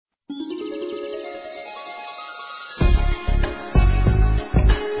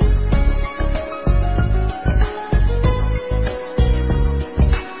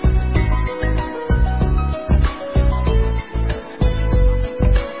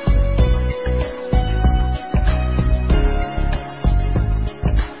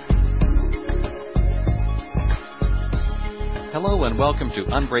welcome to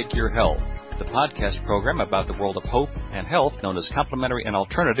Unbreak Your Health, the podcast program about the world of hope and health known as complementary and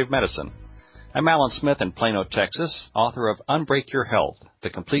alternative medicine. I'm Alan Smith in Plano, Texas, author of Unbreak Your Health, the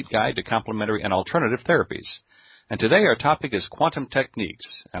complete guide to complementary and alternative therapies. And today our topic is quantum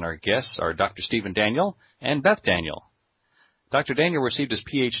techniques, and our guests are Dr. Stephen Daniel and Beth Daniel. Dr. Daniel received his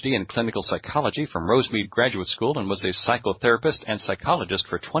Ph.D. in clinical psychology from Rosemead Graduate School and was a psychotherapist and psychologist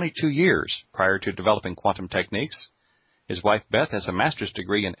for 22 years prior to developing quantum techniques. His wife, Beth, has a master's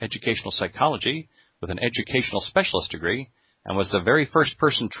degree in educational psychology with an educational specialist degree and was the very first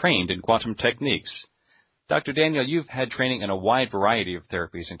person trained in quantum techniques. Dr. Daniel, you've had training in a wide variety of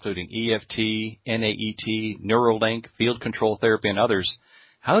therapies, including EFT, NAET, Neuralink, field control therapy, and others.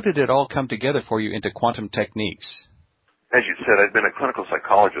 How did it all come together for you into quantum techniques? As you said, I've been a clinical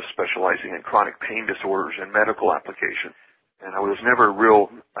psychologist specializing in chronic pain disorders and medical application. And I was never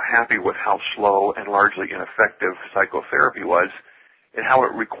real happy with how slow and largely ineffective psychotherapy was and how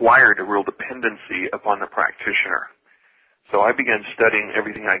it required a real dependency upon the practitioner. So I began studying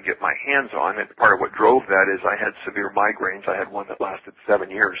everything I could get my hands on, and part of what drove that is I had severe migraines. I had one that lasted 7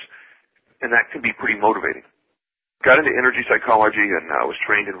 years, and that can be pretty motivating. Got into energy psychology, and I was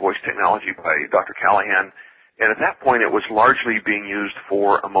trained in voice technology by Dr. Callahan, and at that point it was largely being used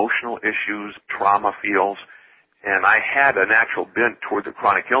for emotional issues, trauma fields, and I had a natural bent toward the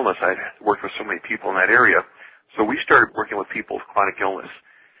chronic illness. I'd worked with so many people in that area. So we started working with people with chronic illness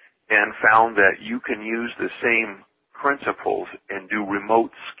and found that you can use the same principles and do remote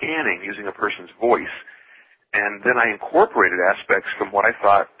scanning using a person's voice. And then I incorporated aspects from what I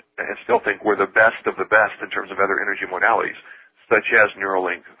thought and still think were the best of the best in terms of other energy modalities, such as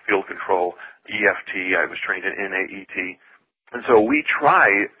Neuralink, field control, EFT. I was trained in NAET. And so we try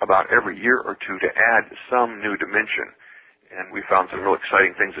about every year or two to add some new dimension. And we found some real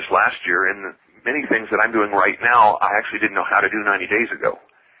exciting things this last year. And many things that I'm doing right now, I actually didn't know how to do 90 days ago.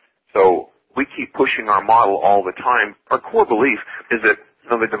 So we keep pushing our model all the time. Our core belief is that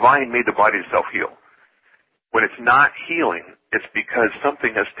the divine made the body to self-heal. When it's not healing, it's because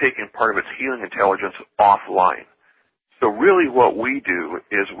something has taken part of its healing intelligence offline. So really what we do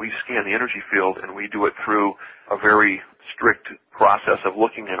is we scan the energy field, and we do it through a very strict process of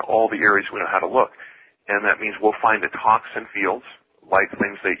looking at all the areas we know how to look. And that means we'll find the toxin fields, like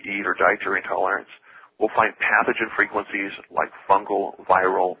things they eat or dietary intolerance. We'll find pathogen frequencies like fungal,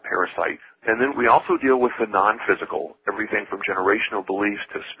 viral, parasite. And then we also deal with the non-physical, everything from generational beliefs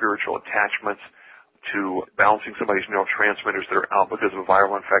to spiritual attachments to balancing somebody's neurotransmitters that are out because of a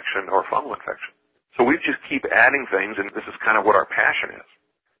viral infection or fungal infection. So we just keep adding things, and this is kind of what our passion is.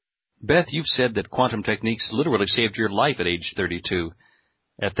 Beth, you've said that quantum techniques literally saved your life at age 32.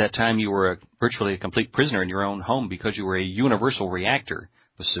 At that time, you were virtually a complete prisoner in your own home because you were a universal reactor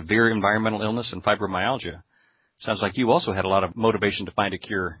with severe environmental illness and fibromyalgia. Sounds like you also had a lot of motivation to find a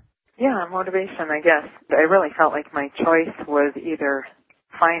cure. Yeah, motivation, I guess. I really felt like my choice was either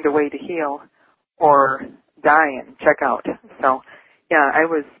find a way to heal or die and check out. So, yeah, I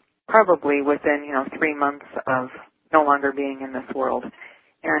was probably within, 3 months of no longer being in this world,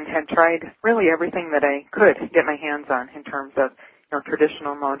 and had tried really everything that I could get my hands on in terms of,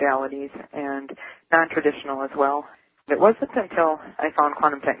 traditional modalities and non-traditional as well. It wasn't until I found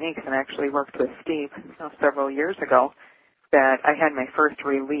quantum techniques and actually worked with Steve several years ago that I had my first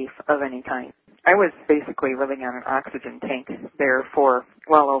relief of any kind. I was basically living on an oxygen tank there for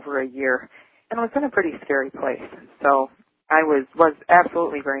well over a year, and was in a pretty scary place. So I was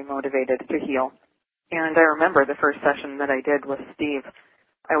absolutely very motivated to heal. And I remember the first session that I did with Steve,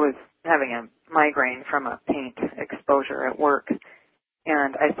 I was having a migraine from a paint exposure at work.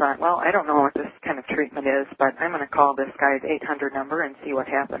 And I thought, well, I don't know what this kind of treatment is, but I'm going to call this guy's 800 number and see what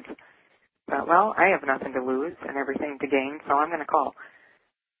happens. But, well, I have nothing to lose and everything to gain, so I'm going to call.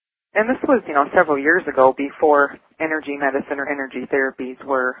 And this was, several years ago before energy medicine or energy therapies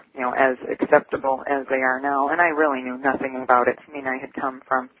were, as acceptable as they are now. And I really knew nothing about it. I mean, I had come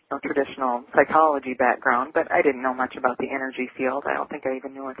from a traditional psychology background, but I didn't know much about the energy field. I don't think I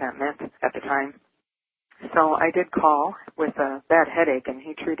even knew what that meant at the time. So I did call with a bad headache, and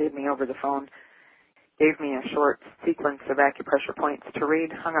he treated me over the phone, gave me a short sequence of acupressure points to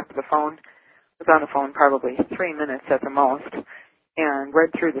read, hung up the phone, was on the phone probably 3 minutes at the most, and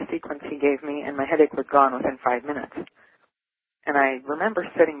read through the sequence he gave me, and my headache was gone within 5 minutes. And I remember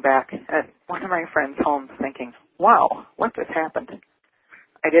sitting back at one of my friends' homes thinking, wow, what just happened?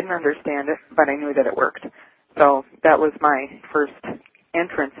 I didn't understand it, but I knew that it worked. So that was my first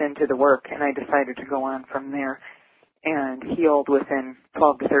entrance into the work, and I decided to go on from there and healed within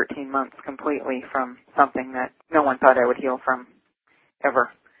 12 to 13 months completely from something that no one thought I would heal from ever.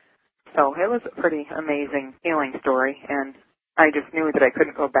 So it was a pretty amazing healing story, and I just knew that I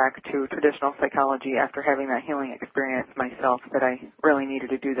couldn't go back to traditional psychology after having that healing experience myself, that I really needed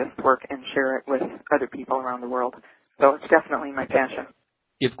to do this work and share it with other people around the world. So it's definitely my passion.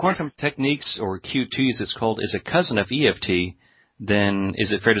 If quantum techniques, or QT as it's called, is a cousin of EFT, then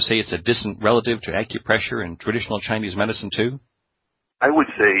is it fair to say it's a distant relative to acupressure and traditional Chinese medicine too? I would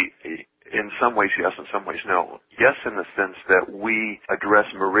say in some ways yes, in some ways no. Yes, in the sense that we address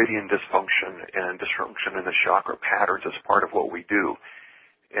meridian dysfunction and dysfunction in the chakra patterns as part of what we do.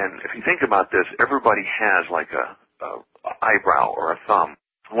 And if you think about this, everybody has like a eyebrow or a thumb.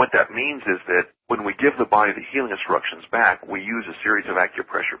 And what that means is that when we give the body the healing instructions back, we use a series of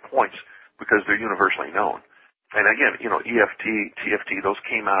acupressure points because they're universally known. And again, EFT, TFT, those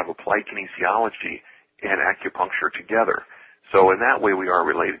came out of applied kinesiology and acupuncture together. So in that way, we are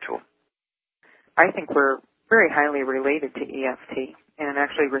related to them. I think we're very highly related to EFT and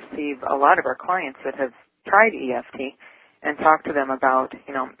actually receive a lot of our clients that have tried EFT and talk to them about,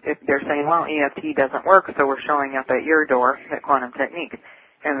 if they're saying, well, EFT doesn't work, so we're showing up at your door at Quantum Technique.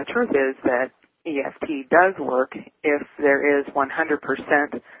 And the truth is that EFT does work if there is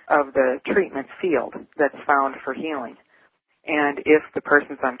 100% of the treatment field that's found for healing. And if the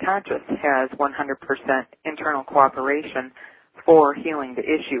person's unconscious has 100% internal cooperation for healing the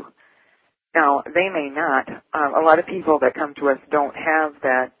issue. Now, they may not. A lot of people that come to us don't have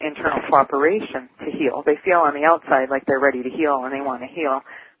that internal cooperation to heal. They feel on the outside like they're ready to heal and they want to heal,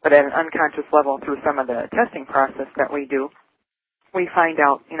 but at an unconscious level through some of the testing process that we do, we find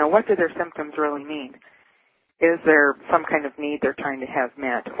out, what do their symptoms really mean? Is there some kind of need they're trying to have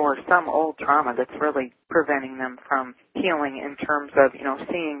met, or some old trauma that's really preventing them from healing in terms of,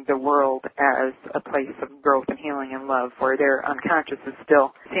 seeing the world as a place of growth and healing and love, where their unconscious is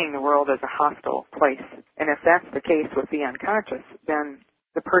still seeing the world as a hostile place. And if that's the case with the unconscious, then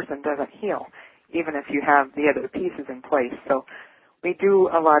the person doesn't heal, even if you have the other pieces in place. So we do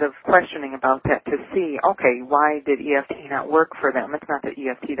a lot of questioning about that to see, okay, why did EFT not work for them? It's not that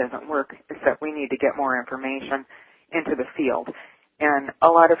EFT doesn't work, it's that we need to get more information into the field. And a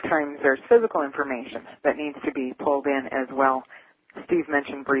lot of times there's physical information that needs to be pulled in as well. Steve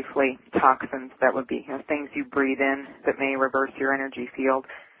mentioned briefly toxins. That would be things you breathe in that may reverse your energy field,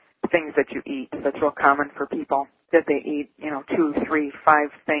 things that you eat. That's real common for people, that they eat, 2, 3, 5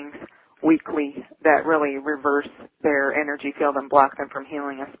 things weekly that really reverse their energy field and block them from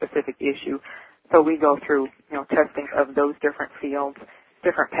healing a specific issue. So we go through, testing of those different fields,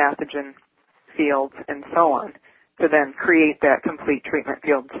 different pathogen fields, and so on, to then create that complete treatment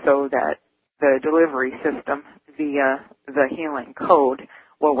field so that the delivery system via the healing code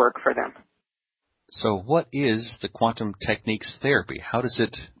will work for them. So what is the quantum techniques therapy? How does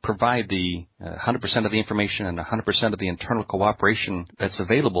it provide the 100% of the information and 100% of the internal cooperation that's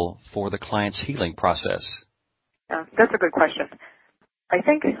available for the client's healing process? That's a good question. I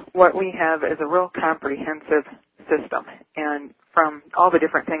think what we have is a real comprehensive system. And from all the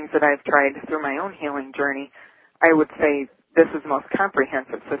different things that I've tried through my own healing journey, I would say this is the most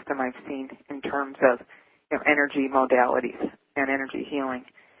comprehensive system I've seen in terms of energy modalities and energy healing.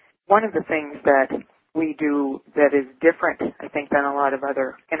 One of the things that we do that is different, I think, than a lot of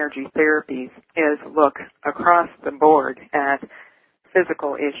other energy therapies is look across the board at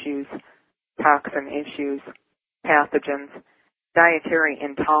physical issues, toxin issues, pathogens, dietary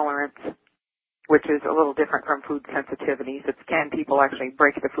intolerance, which is a little different from food sensitivities. It's can people actually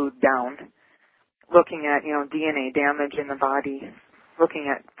break the food down? Looking at, DNA damage in the body,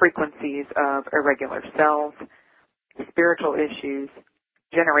 looking at frequencies of irregular cells, spiritual issues,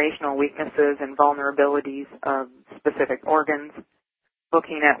 generational weaknesses and vulnerabilities of specific organs,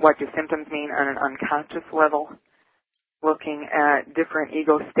 looking at what do symptoms mean on an unconscious level, looking at different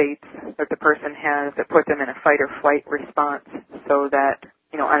ego states that the person has that put them in a fight or flight response so that,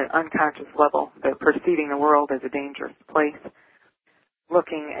 on an unconscious level, they're perceiving the world as a dangerous place,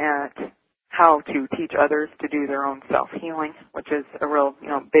 looking at how to teach others to do their own self-healing, which is a real,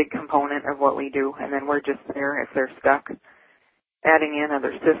 big component of what we do, and then we're just there if they're stuck, adding in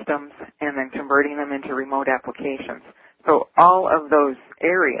other systems, and then converting them into remote applications. So all of those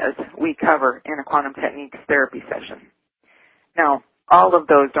areas we cover in a quantum techniques therapy session. Now, all of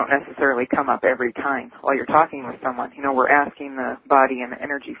those don't necessarily come up every time while you're talking with someone. We're asking the body and the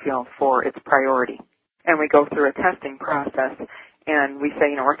energy field for its priority. And we go through a testing process, and we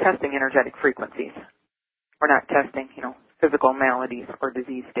say, we're testing energetic frequencies. We're not testing, physical maladies or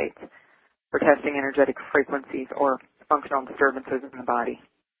disease states. We're testing energetic frequencies or functional disturbances in the body.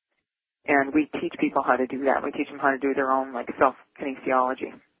 And we teach people how to do that. We teach them how to do their own,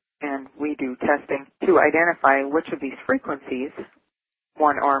 self-kinesiology. And we do testing to identify which of these frequencies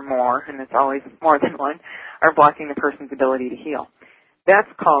one or more, and it's always more than one, are blocking the person's ability to heal. That's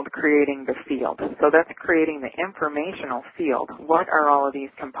called creating the field. So that's creating the informational field. What are all of these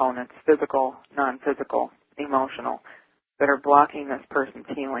components, physical, non-physical, emotional, that are blocking this person's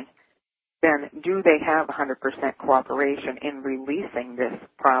healing? Then do they have 100% cooperation in releasing this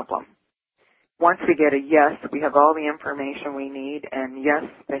problem? Once we get a yes, we have all the information we need, and yes,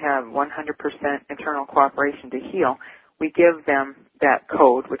 they have 100% internal cooperation to heal, we give them that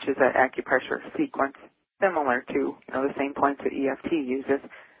code, which is that acupressure sequence, similar to the same points that EFT uses.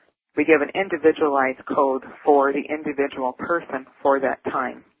 We give an individualized code for the individual person for that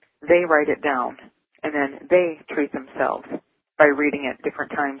time. They write it down, and then they treat themselves by reading it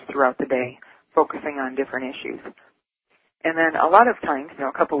different times throughout the day, focusing on different issues. And then a lot of times,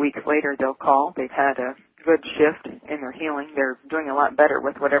 a couple weeks later, they'll call. They've had a good shift in their healing. They're doing a lot better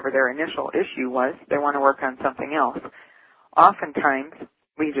with whatever their initial issue was. They want to work on something else. Oftentimes,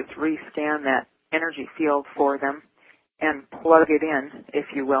 we just rescan that energy field for them and plug it in, if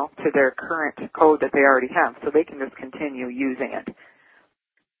you will, to their current code that they already have, so they can just continue using it.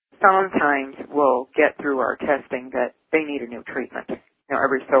 Sometimes we'll get through our testing that they need a new treatment,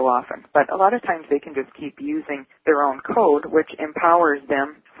 every so often. But a lot of times they can just keep using their own code, which empowers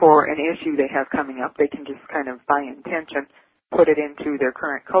them for an issue they have coming up. They can just kind of, by intention, put it into their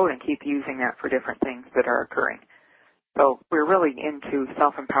current code and keep using that for different things that are occurring. So we're really into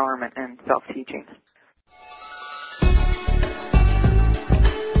self-empowerment and self-teaching.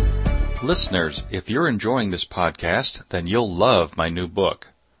 Listeners, if you're enjoying this podcast, then you'll love my new book.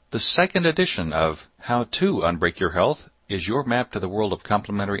 The second edition of How to Unbreak Your Health is your map to the world of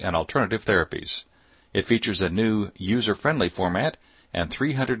complementary and alternative therapies. It features a new, user-friendly format and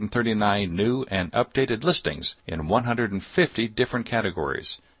 339 new and updated listings in 150 different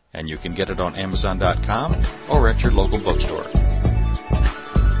categories. And you can get it on Amazon.com or at your local bookstore.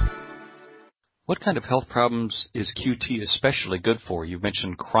 What kind of health problems is QT especially good for? You've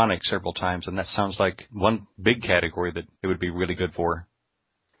mentioned chronic several times, and that sounds like one big category that it would be really good for.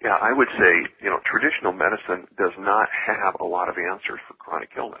 Yeah, I would say, traditional medicine does not have a lot of answers for chronic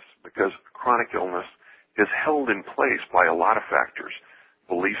illness because chronic illness is held in place by a lot of factors.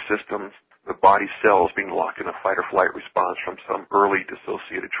 Belief systems, the body cells being locked in a fight or flight response from some early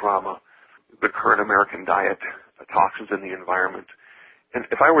dissociated trauma, the current American diet, the toxins in the environment. And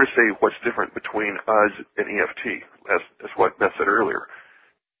if I were to say what's different between us and EFT, as what Beth said earlier,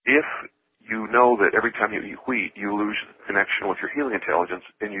 if you know that every time you eat wheat, you lose connection with your healing intelligence,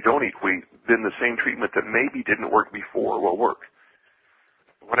 and you don't eat wheat, then the same treatment that maybe didn't work before will work.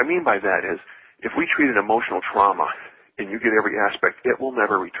 What I mean by that is, if we treat an emotional trauma and you get every aspect, it will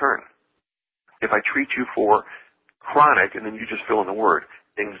never return. If I treat you for chronic, and then you just fill in the word,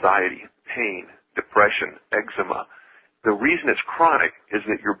 anxiety, pain, depression, eczema, the reason it's chronic is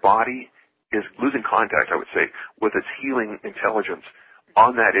that your body is losing contact, I would say, with its healing intelligence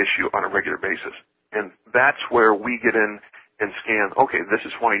on that issue on a regular basis. And that's where we get in and scan, okay, this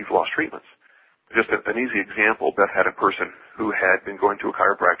is why you've lost treatments. Just an easy example, Beth had a person who had been going to a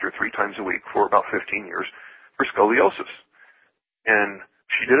chiropractor 3 times a week for about 15 years for scoliosis. And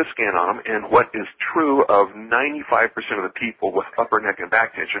she did a scan on him, and what is true of 95% of the people with upper neck and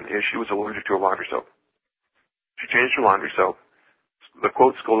back tension is she was allergic to a laundry soap. She changed her laundry soap. The,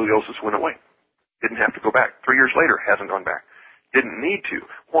 quote, scoliosis went away. Didn't have to go back. 3 years later, hasn't gone back. Didn't need to.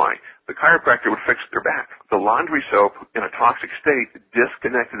 Why? The chiropractor would fix their back. The laundry soap, in a toxic state,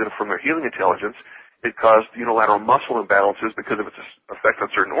 disconnected them from their healing intelligence. It caused unilateral muscle imbalances because of its effect on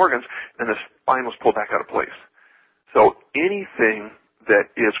certain organs, and the spine was pulled back out of place. So anything that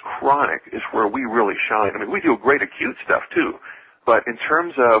is chronic is where we really shine. I mean, we do great acute stuff too, but in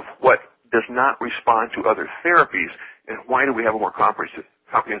terms of what does not respond to other therapies, and why do we have a more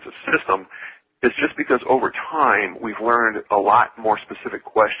comprehensive system, it's just because over time we've learned a lot more specific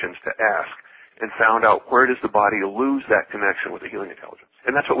questions to ask and found out where does the body lose that connection with the healing intelligence.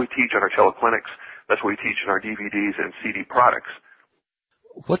 And that's what we teach on our teleclinics. That's what we teach in our DVDs and CD products.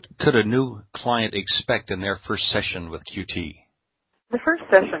 What could a new client expect in their first session with QT? The first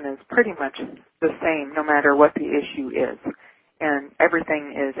session is pretty much the same no matter what the issue is. And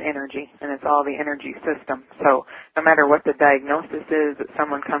everything is energy, and it's all the energy system. So no matter what the diagnosis is that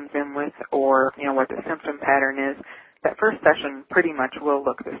someone comes in with or, what the symptom pattern is, that first session pretty much will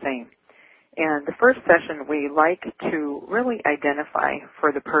look the same. And the first session we like to really identify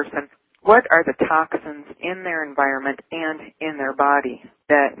for the person what are the toxins in their environment and in their body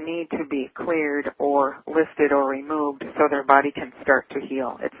that need to be cleared or lifted or removed so their body can start to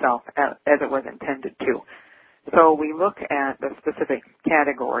heal itself as it was intended to. So we look at the specific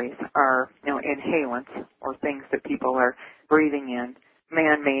categories are, inhalants or things that people are breathing in,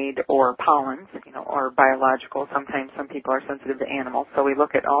 man-made or pollens, or biological. Sometimes some people are sensitive to animals. So we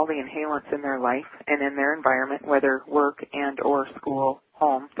look at all the inhalants in their life and in their environment, whether work and or school,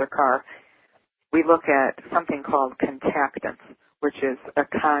 home, their car. We look at something called contactants, which is a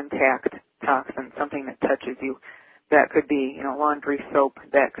contact toxin, something that touches you. That could be, laundry soap.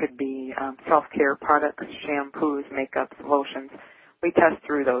 That could be self-care products, shampoos, makeups, lotions. We test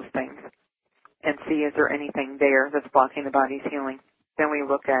through those things and see is there anything there that's blocking the body's healing. Then we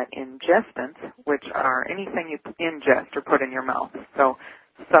look at ingestants, which are anything you ingest or put in your mouth. So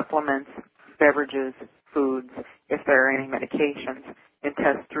supplements, beverages, foods, if there are any medications, and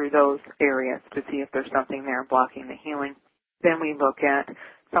test through those areas to see if there's something there blocking the healing. Then we look at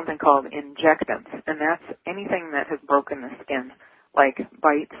something called injectants, and that's anything that has broken the skin, like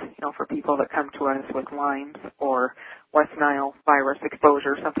bites, for people that come to us with Lyme's or West Nile virus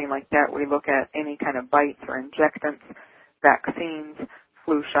exposure, something like that. We look at any kind of bites or injectants, vaccines,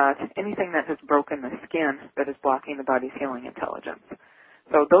 flu shots, anything that has broken the skin that is blocking the body's healing intelligence.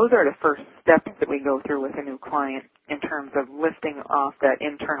 So those are the first steps that we go through with a new client in terms of lifting off that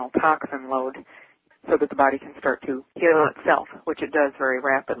internal toxin load so that the body can start to heal itself, which it does very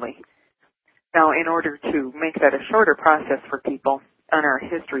rapidly. Now, in order to make that a shorter process for people, on our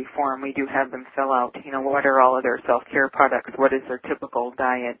history form, we do have them fill out, what are all of their self-care products, what is their typical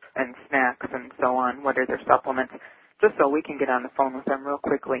diet and snacks and so on, what are their supplements, just so we can get on the phone with them real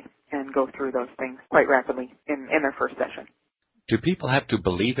quickly and go through those things quite rapidly in their first session. Do people have to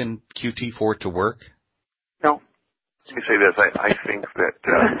believe in QT for it to work? No. Let me say this. I think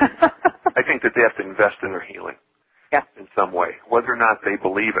that they have to invest in their healing in some way, whether or not they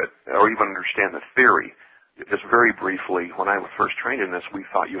believe it or even understand the theory. Just very briefly, when I was first trained in this, we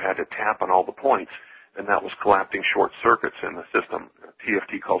thought you had to tap on all the points, and that was collapsing short circuits in the system.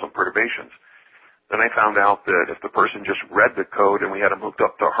 TFT calls them perturbations. Then I found out that if the person just read the code and we had them hooked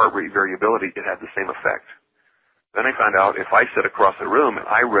up to heart rate variability, it had the same effect. Then I found out if I sat across the room and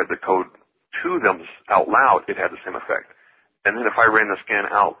I read the code to them out loud, it had the same effect. And then if I ran the scan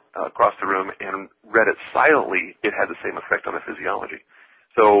out across the room and read it silently, it had the same effect on the physiology.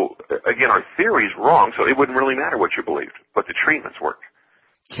 So, again, our theory is wrong, so it wouldn't really matter what you believed, but the treatments work.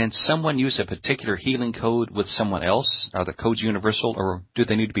 Can someone use a particular healing code with someone else? Are the codes universal, or do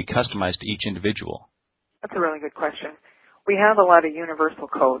they need to be customized to each individual? That's a really good question. We have a lot of universal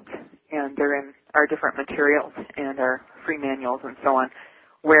codes, and they're in our different materials and our free manuals and so on,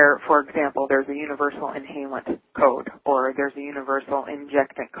 where, for example, there's a universal inhalant code, or there's a universal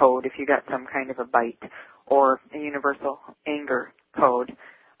injectant code if you got some kind of a bite, or a universal anger code.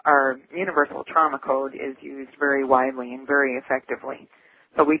 Our universal trauma code is used very widely and very effectively.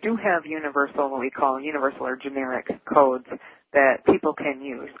 So we do have universal, what we call universal or generic codes that people can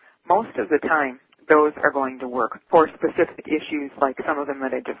use. Most of the time, those are going to work for specific issues like some of them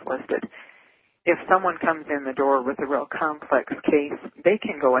that I just listed. If someone comes in the door with a real complex case, they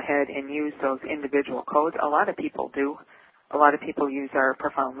can go ahead and use those individual codes. A lot of people do. A lot of people use our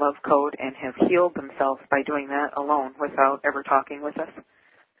Profound Love Code and have healed themselves by doing that alone without ever talking with us.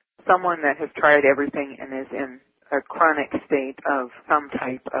 Someone that has tried everything and is in a chronic state of some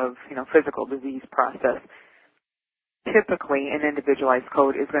type of, physical disease process, typically an individualized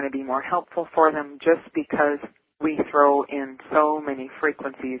code is going to be more helpful for them just because we throw in so many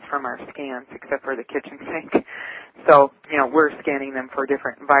frequencies from our scans, except for the kitchen sink. So, we're scanning them for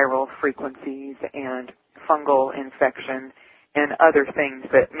different viral frequencies and fungal infection and other things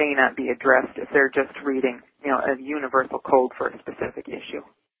that may not be addressed if they're just reading, a universal code for a specific issue.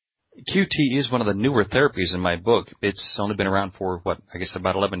 QT is one of the newer therapies in my book. It's only been around for,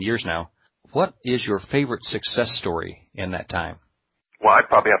 about 11 years now. What is your favorite success story in that time? Well, I'd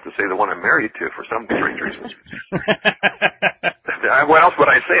probably have to say the one I'm married to for some strange reasons. What else would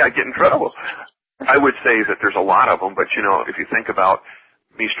I say? I'd get in trouble. I would say that there's a lot of them, but, if you think about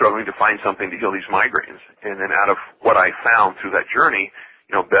me struggling to find something to heal these migraines, and then out of what I found through that journey,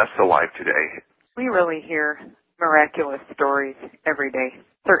 Beth's alive today. We really hear miraculous stories every day,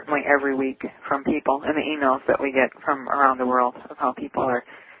 certainly every week from people, and the emails that we get from around the world of how people are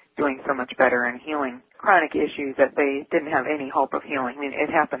doing so much better and healing chronic issues that they didn't have any hope of healing. It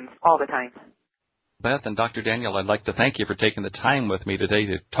happens all the time. Beth and Dr. Daniel, I'd like to thank you for taking the time with me today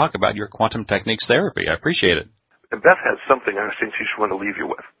to talk about your quantum techniques therapy. I appreciate it. And Beth has something I think she should want to leave you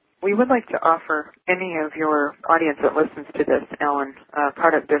with. We would like to offer any of your audience that listens to this, Alan, a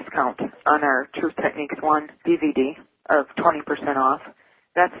product discount on our Truth Techniques 1 DVD of 20% off.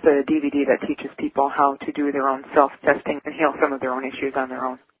 That's the DVD that teaches people how to do their own self-testing and heal some of their own issues on their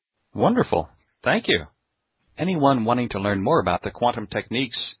own. Wonderful. Thank you. Anyone wanting to learn more about the quantum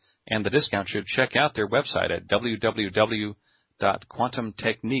techniques and the discount should check out their website at www.drdennis.com.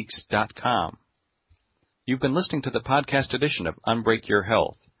 health.quantumtechniques.com. You've been listening to the podcast edition of Unbreak Your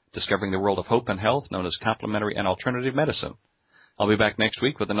Health, discovering the world of hope and health known as complementary and alternative medicine. I'll be back next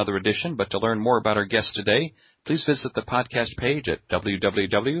week with another edition, but to learn more about our guests today, please visit the podcast page at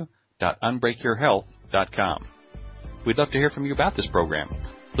www.unbreakyourhealth.com. We'd love to hear from you about this program.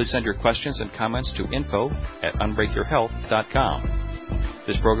 Please send your questions and comments to info@unbreakyourhealth.com.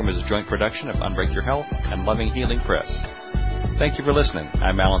 This program is a joint production of Unbreak Your Health and Loving Healing Press. Thank you for listening.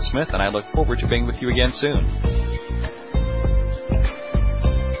 I'm Alan Smith, and I look forward to being with you again soon.